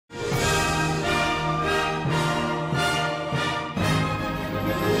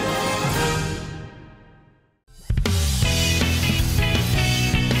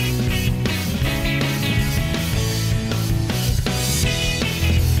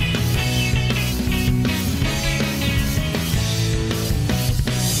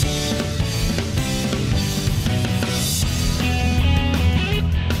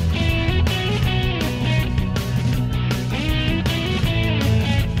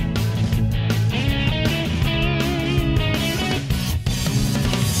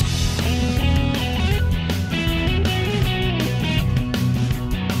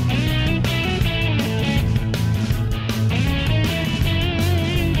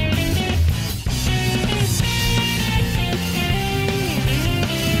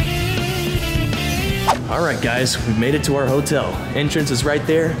Alright guys, we've made it to our hotel. Entrance is right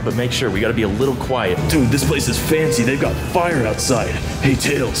there, but make sure we gotta be a little quiet. Dude, this place is fancy. They've got fire outside. Hey,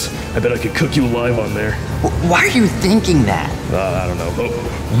 Tails, I bet I could cook you alive on there. Why are you thinking that? I don't know. Oh,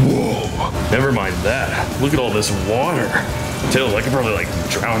 whoa. Never mind that. Look at all this water. Tails, I could probably, like,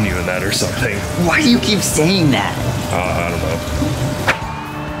 drown you in that or something. Why do you keep saying that? I don't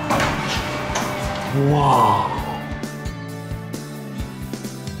know. Whoa.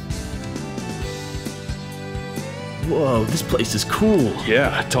 Whoa, this place is cool.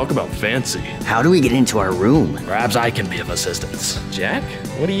 Yeah, talk about fancy. How do we get into our room? Perhaps I can be of assistance. Jack,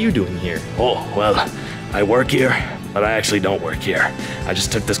 what are you doing here? Oh, well, I work here, but I actually don't work here. I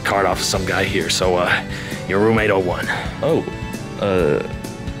just took this card off of some guy here, so, your room 801. Oh,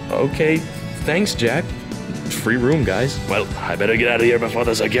 okay. Thanks, Jack. Free room, guys. Well, I better get out of here before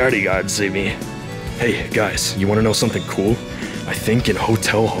the security guards see me. Hey, guys, you wanna know something cool? I think in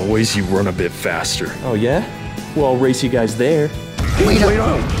hotel hallways you run a bit faster. Oh, yeah? Well, I'll race you guys there. Wait up.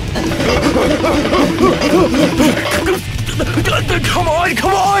 Come on,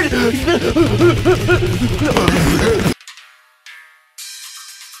 come on!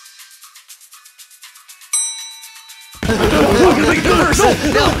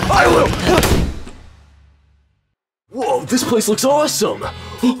 I will! Whoa, this place looks awesome!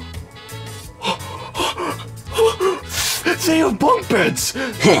 They have bunk beds!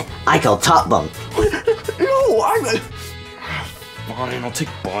 I call top bunk. No, fine, I'll take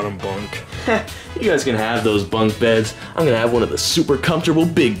bottom bunk. You guys can have those bunk beds. I'm gonna have one of the super comfortable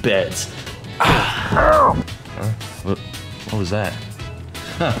big beds. What was that?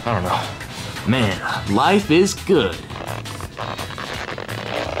 I don't know. Man, life is good.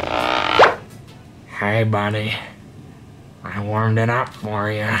 Hey, buddy. I warmed it up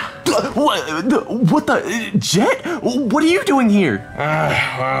for you. What the? Jet? What are you doing here?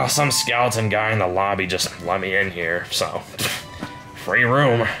 Well, some skeleton guy in the lobby just let me in here, so free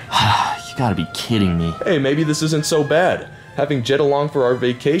room. You gotta be kidding me. Hey, maybe this isn't so bad. Having Jet along for our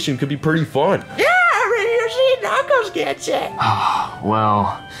vacation could be pretty fun. Yeah, I mean, you see Knuckles get you.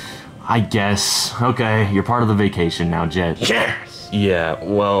 Well, I guess. Okay, you're part of the vacation now, Jet. Yes. Yeah,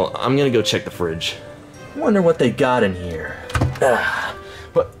 well, I'm gonna go check the fridge. Wonder what they got in here.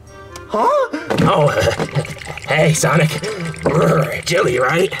 What? Huh? Oh, hey, Sonic. Jilly,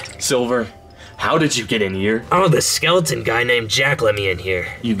 right? Silver, how did you get in here? Oh, the skeleton guy named Jack let me in here.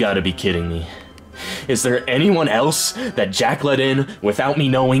 You gotta be kidding me. Is there anyone else that Jack let in without me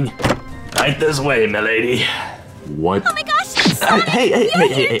knowing? Right this way, milady. What? Oh my gosh, Sonic,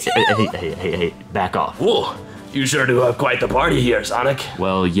 Hey, back off. Whoa, you sure do have quite the party here, Sonic.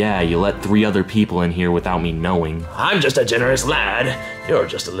 Well, yeah, you let 3 other people in here without me knowing. I'm just a generous lad. You're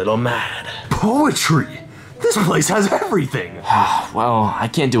just a little mad. Poetry! This place has everything! Well, I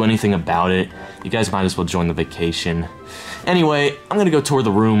can't do anything about it. You guys might as well join the vacation. Anyway, I'm gonna go tour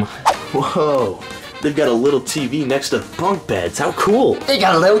the room. Whoa, they've got a little TV next to bunk beds. How cool! They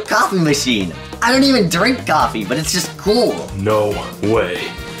got a little coffee machine. I don't even drink coffee, but it's just cool. No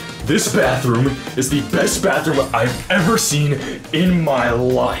way. This bathroom is the best bathroom I've ever seen in my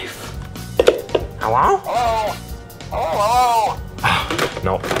life. Hello? Hello? Hello?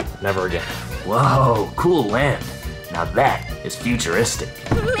 Nope, never again. Whoa, cool land. Now that is futuristic.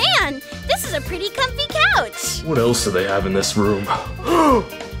 man, this is a pretty comfy couch. What else do they have in this room?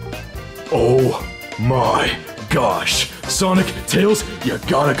 Oh my gosh. Sonic, Tails, you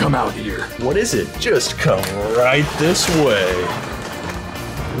gotta come out here. What is it? Just come right this way.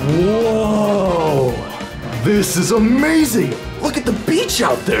 Whoa! This is amazing! Look at the beach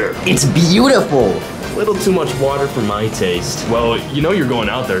out there! It's beautiful. A little too much water for my taste. Well, you know you're going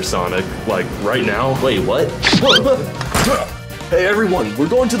out there, Sonic. Like, right now. Wait, what? Hey everyone, we're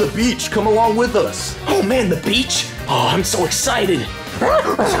going to the beach. Come along with us. Oh man, the beach? Oh, I'm so excited.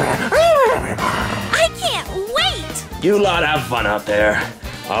 I can't wait. You lot have fun out there.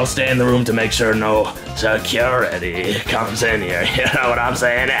 I'll stay in the room to make sure no security comes in here. You know what I'm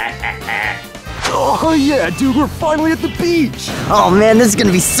saying? Oh yeah, dude, we're finally at the beach. Oh man, this is gonna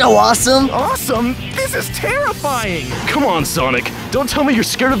be so awesome. Awesome? This is terrifying. Come on, Sonic. Don't tell me you're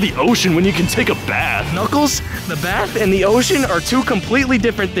scared of the ocean when you can take a bath. Knuckles, the bath and the ocean are 2 completely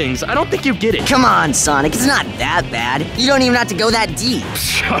different things. I don't think you get it. Come on, Sonic, it's not that bad. You don't even have to go that deep.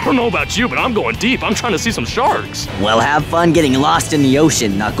 I don't know about you, but I'm going deep. I'm trying to see some sharks. Well, have fun getting lost in the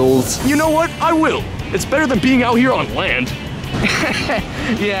ocean, Knuckles. You know what? I will. It's better than being out here on land.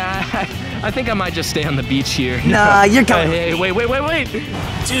 Yeah, I think I might just stay on the beach here. Nah, you're coming. Hey, wait.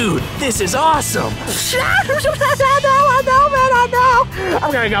 Dude, this is awesome. I'm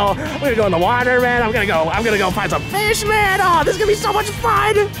gonna go in the water, man. I'm gonna go find some fish, man. Oh, this is gonna be so much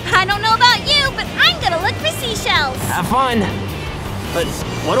fun. I don't know about you, but I'm gonna look for seashells. Have fun. But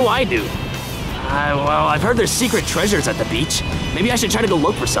what do I do? Well, I've heard there's secret treasures at the beach. Maybe I should try to go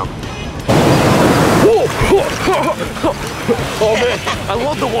look for some. Oh man, I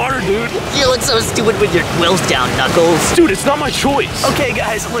love the water, dude. You look so stupid with your quills down, Knuckles. Dude, it's not my choice. Okay,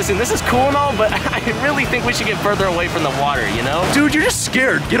 guys, listen, this is cool and all, but I really think we should get further away from the water, you know? Dude, you're just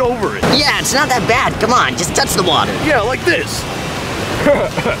scared. Get over it. Yeah, it's not that bad. Come on, just touch the water. Yeah, like this.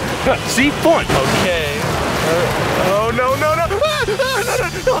 See, fun. Okay. Oh no.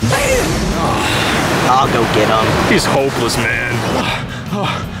 I'll go get him. He's hopeless, man.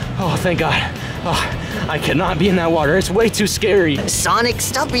 Oh, thank God. I cannot be in that water. It's way too scary. Sonic,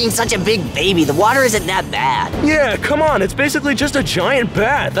 stop being such a big baby. The water isn't that bad. Yeah, come on. It's basically just a giant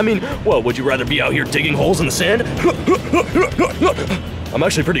bath. I mean, well, would you rather be out here digging holes in the sand? I'm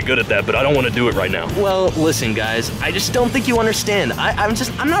actually pretty good at that, but I don't want to do it right now. Well, listen, guys. I just don't think you understand.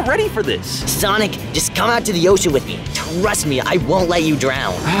 I'm not ready for this. Sonic, just come out to the ocean with me. Trust me, I won't let you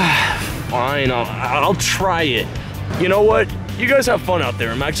drown. Fine, I'll try it. You know what? You guys have fun out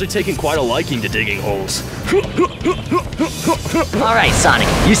there. I'm actually taking quite a liking to digging holes. All right, Sonic,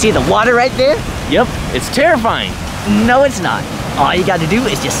 you see the water right there? Yep, it's terrifying. No, it's not. All you gotta do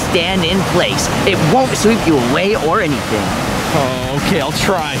is just stand in place. It won't sweep you away or anything. Oh, okay, I'll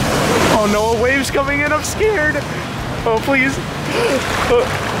try. Oh no, a wave's coming in. I'm scared. Oh, please.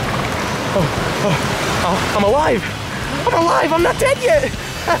 I'm alive. I'm not dead yet.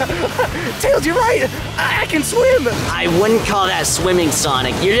 Tails, you're right. I can swim. I wouldn't call that swimming,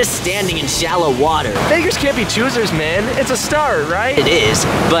 Sonic. You're just standing in shallow water. Beggars can't be choosers, man. It's a start, right? It is,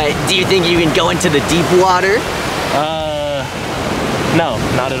 but do you think you can go into the deep water? No,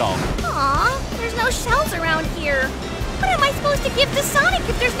 not at all. Aw, there's no shells around here. What am I supposed to give to Sonic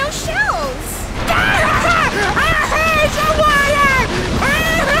if there's no shells?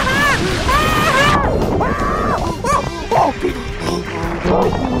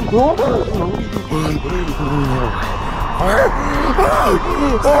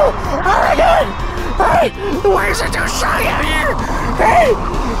 Oh my God! Hey, the waves are too strong out here! Hey!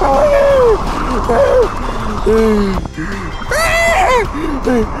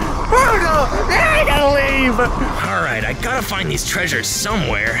 Oh no! I gotta leave! Alright, I gotta find these treasures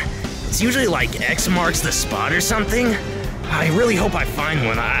somewhere. It's usually like X marks the spot or something. I really hope I find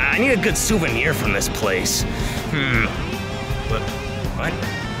one. I need a good souvenir from this place. What?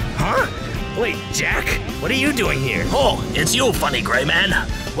 Huh? Wait, Jack? What are you doing here? Oh, it's you, funny gray man.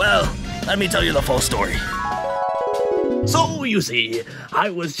 Well, let me tell you the full story. So, you see,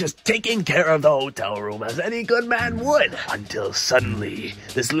 I was just taking care of the hotel room as any good man would, until suddenly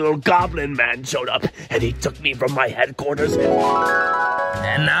this little goblin man showed up and he took me from my headquarters,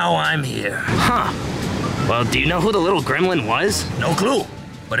 and now I'm here. Huh. Well, do you know who the little gremlin was? No clue,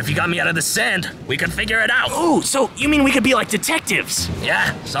 but if you got me out of the sand, we could figure it out. Oh, so you mean we could be like detectives?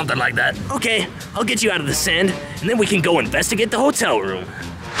 Yeah, something like that. Okay, I'll get you out of the sand, and then we can go investigate the hotel room.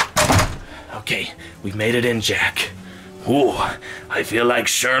 Okay, we've made it in, Jack. Ooh, I feel like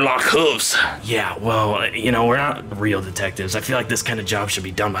Sherlock Holmes. Yeah, well, you know, we're not real detectives. I feel like this kind of job should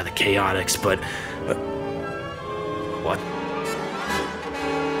be done by the Chaotix, but... what?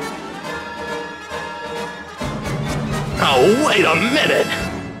 Oh, wait a minute!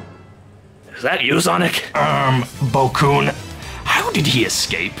 Is that you, Sonic? Bokun, how did he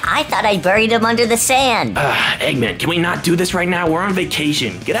escape? I thought I buried him under the sand. Eggman, can we not do this right now? We're on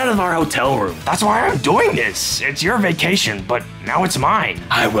vacation. Get out of our hotel room. That's why I'm doing this. It's your vacation, but now it's mine.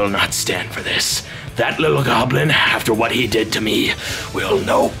 I will not stand for this. That little goblin, after what he did to me, will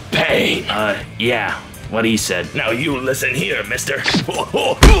know pain. Yeah, what he said. Now you listen here, mister.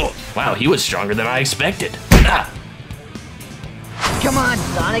 Wow, he was stronger than I expected. Come on,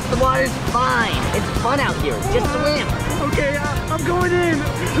 Sonic, the water's fine. It's fun out here. Just swim. Okay, I'm going in.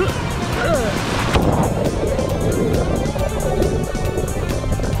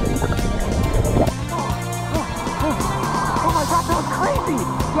 Oh my God, that was crazy!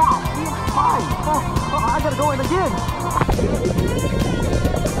 Yeah, see, it's fine. I gotta go in again.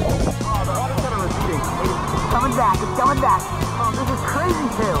 Oh, the water's kind of receding. It's coming back, it's coming back. Oh, this is crazy,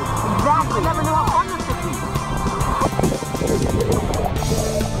 Tails. Exactly. I never knew how fun this could be.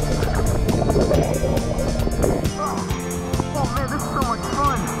 Oh man, this is so much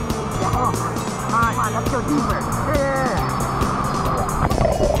fun. Yeah, come on, let's go deeper. Yeah.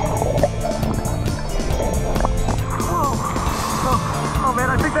 Oh man,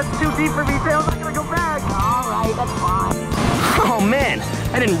 I think that's too deep for me,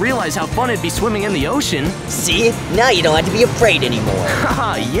 I didn't realize how fun it'd be swimming in the ocean. See? Now you don't have to be afraid anymore.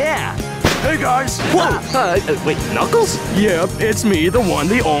 Haha, yeah. Hey guys! Whoa! Wait, Knuckles? Yep, it's me, the one,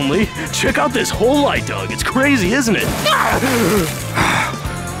 the only. Check out this hole I dug. It's crazy, isn't it?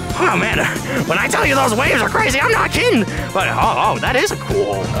 Oh man, when I tell you those waves are crazy, I'm not kidding. But oh, that is a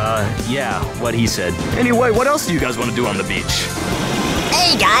cool hole. Yeah, what he said. Anyway, what else do you guys want to do on the beach?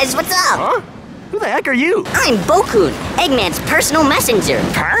 Hey guys, what's up? Huh? Who the heck are you? I'm Bokun, Eggman's personal messenger.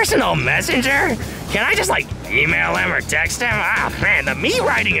 Personal messenger? Can I just like email him or text him? Ah man, the me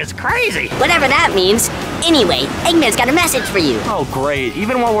writing is crazy. Whatever that means. Anyway, Eggman's got a message for you. Oh, great.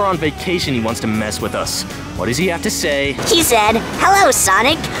 Even while we're on vacation, he wants to mess with us. What does he have to say? He said, "Hello,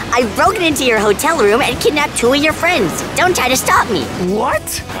 Sonic. I've broken into your hotel room and kidnapped 2 of your friends. Don't try to stop me."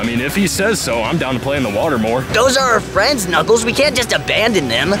 What? I mean, if he says so, I'm down to play in the water more. Those are our friends, Knuckles. We can't just abandon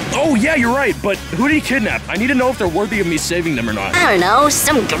them. Oh yeah, you're right, but who did he kidnap? I need to know if they're worthy of me saving them or not. I don't know,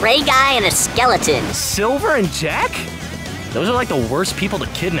 some gray guy and a skeleton. Silver and Jack? Those are like the worst people to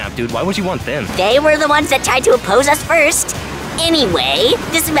kidnap, dude. Why would you want them? They were the ones that tried to oppose us first. Anyway,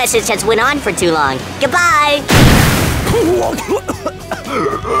 this message has went on for too long. Goodbye.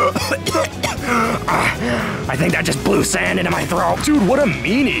 I think that just blew sand into my throat. Dude, what a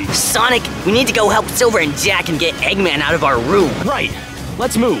meanie. Sonic, we need to go help Silver and Jack and get Eggman out of our room. Right.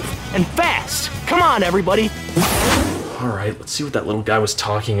 Let's move. And fast. Come on, everybody. All right, let's see what that little guy was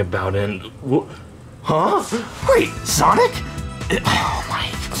talking about and... Huh? Wait, Sonic? Oh my...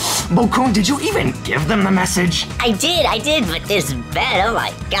 Bokun, did you even give them the message? I did, but this bed, oh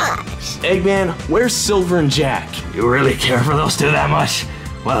my gosh. Eggman, where's Silver and Jack? You really care for those 2 that much?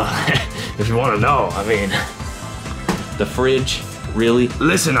 Well, if you want to know, I mean... The fridge? Really?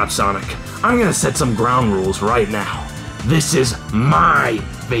 Listen up, Sonic. I'm gonna set some ground rules right now. This is my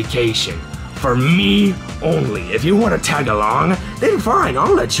vacation. For me only. If you want to tag along, then fine,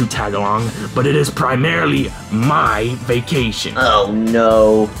 I'll let you tag along. But it is primarily my vacation. Oh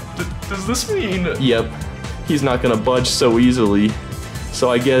no. Does this mean... Yep. He's not gonna budge so easily. So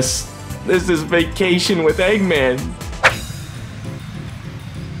I guess this is vacation with Eggman.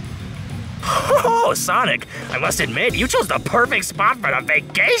 Oh, Sonic, I must admit, you chose the perfect spot for the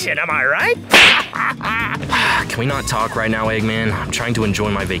vacation, am I right? Can we not talk right now, Eggman? I'm trying to enjoy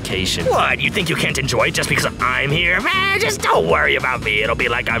my vacation. What, you think you can't enjoy it just because I'm here? Man, just don't worry about me. It'll be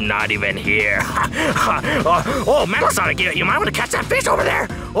like I'm not even here. Oh, Metal Sonic, you might want to catch that fish over there.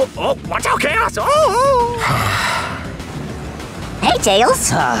 Oh, watch out, Chaos. Oh. Hey,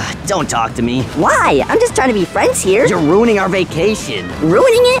 Tails. Don't talk to me. Why? I'm just trying to be friends here. You're ruining our vacation.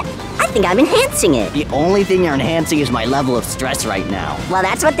 Ruining it? I think I'm enhancing it. The only thing you're enhancing is my level of stress right now. Well,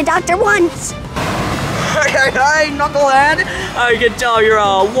 that's what the doctor wants. Hey, Knucklehead! I can tell you're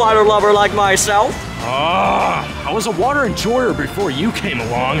a water lover like myself. I was a water enjoyer before you came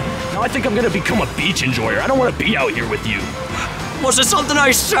along. Now I think I'm gonna become a beach enjoyer. I don't want to be out here with you. Was it something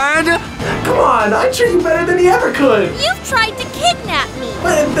I said? Come on, I treat you better than he ever could. You've tried to kidnap me.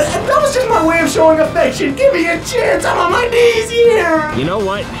 But that was just my way of showing affection. Give me a chance. I'm on my knees here. You know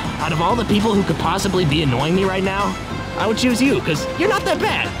what? Out of all the people who could possibly be annoying me right now, I would choose you, because you're not that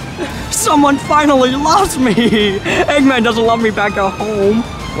bad. Someone finally loves me! Eggman doesn't love me back at home.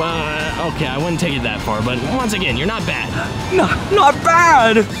 Well, okay, I wouldn't take it that far, but once again, you're not bad. Not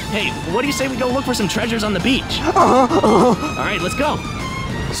bad! Hey, what do you say we go look for some treasures on the beach? All right, let's go.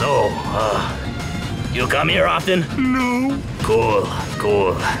 So, you come here often? No. Cool.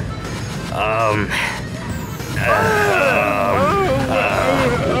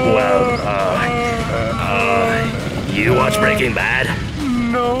 You watch Breaking Bad?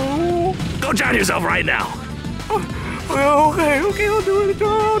 No. Go drown yourself right now. Okay, I'll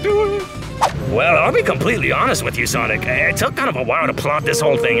do it. Well, I'll be completely honest with you, Sonic. It took kind of a while to plot this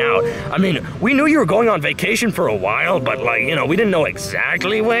whole thing out. I mean, we knew you were going on vacation for a while, but like, you know, we didn't know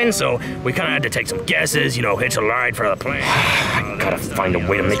exactly when, so we kind of had to take some guesses, you know, hitch a ride for the plane. I gotta find a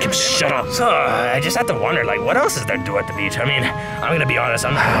way to make him shut up. So, I just have to wonder, like, what else is there to do at the beach? I mean, I'm gonna be honest,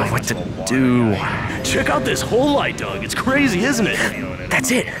 I'm not What to do? Check out this hole I dug. It's crazy, isn't it?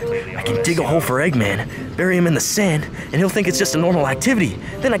 That's it. I can dig a hole for Eggman, bury him in the sand, and he'll think it's just a normal activity.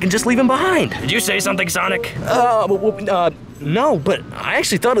 Then I can just leave him behind. Did you say something, Sonic? No, but I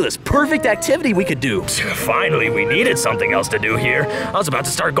actually thought of this perfect activity we could do. Finally, we needed something else to do here. I was about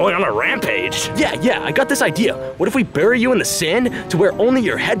to start going on a rampage. Yeah, I got this idea. What if we bury you in the sand to where only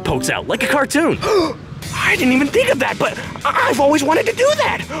your head pokes out, like a cartoon? I didn't even think of that, but I've always wanted to do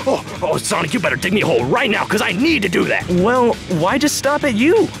that. Oh, Sonic, you better dig me a hole right now, because I need to do that. Well, why just stop at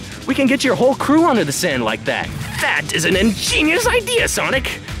you? We can get your whole crew under the sand like that. That is an ingenious idea,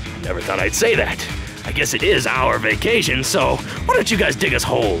 Sonic. Never thought I'd say that. I guess it is our vacation, so why don't you guys dig us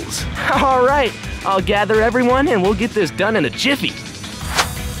holes? All right, I'll gather everyone and we'll get this done in a jiffy.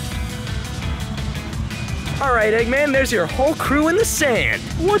 All right, Eggman, there's your whole crew in the sand.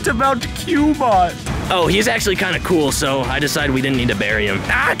 What about Cubot? Oh, he's actually kind of cool, so I decided we didn't need to bury him.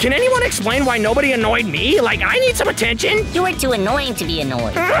 Can anyone explain why nobody annoyed me? Like, I need some attention. You were too annoying to be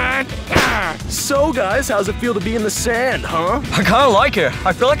annoyed. So, guys, how's it feel to be in the sand, huh? I kinda like it.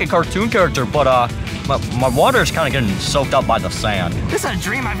 I feel like a cartoon character, but my water's kinda getting soaked up by the sand. This is a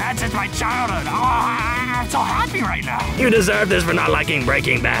dream I've had since my childhood. Oh, I'm so happy right now. You deserve this for not liking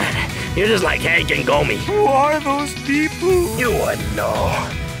Breaking Bad. You're just like Hank and Gomi. Who are those people? You wouldn't know.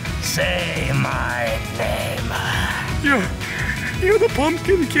 Say my name. You're the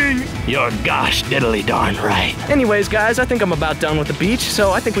Pumpkin King. You're gosh diddly darn right. Anyways, guys, I think I'm about done with the beach,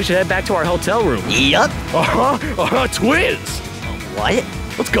 so I think we should head back to our hotel room. Yup. Twins. What?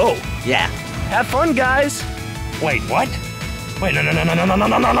 Let's go. Yeah. Have fun, guys. Wait, what? Wait, no.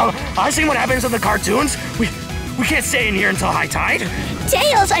 I seen what happens in the cartoons. We can't stay in here until high tide.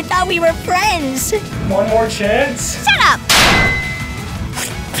 Tails, I thought we were friends. One more chance? Shut up!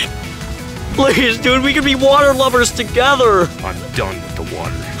 Please, dude, we could be water lovers together. I'm done with the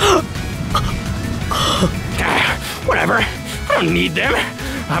water. Whatever. I don't need them.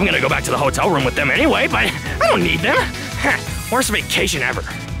 I'm gonna go back to the hotel room with them anyway, but I don't need them. Worst vacation ever.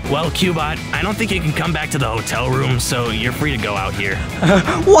 Well, Cubot, I don't think you can come back to the hotel room, so you're free to go out here.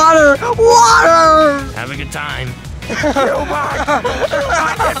 Water! Water! Have a good time. Cubot,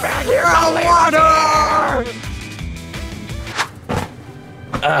 get back here! Water!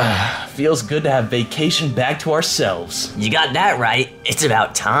 Feels good to have vacation back to ourselves. You got that right. It's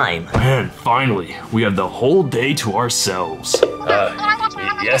about time. Man, finally, we have the whole day to ourselves.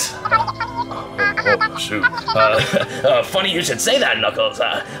 Yes? Oh, shoot. Funny you should say that, Knuckles.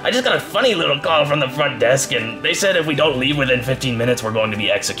 I just got a funny little call from the front desk, and they said if we don't leave within 15 minutes, we're going to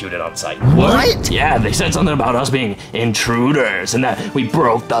be executed on sight. What? Yeah, they said something about us being intruders, and that we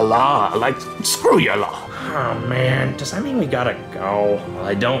broke the law. Like, screw your law. Oh, man. Does that mean we gotta go? Well,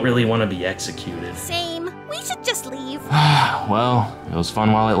 I don't really want to be executed. Same. We should just leave. Well, it was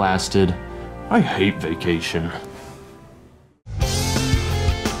fun while it lasted. I hate vacation.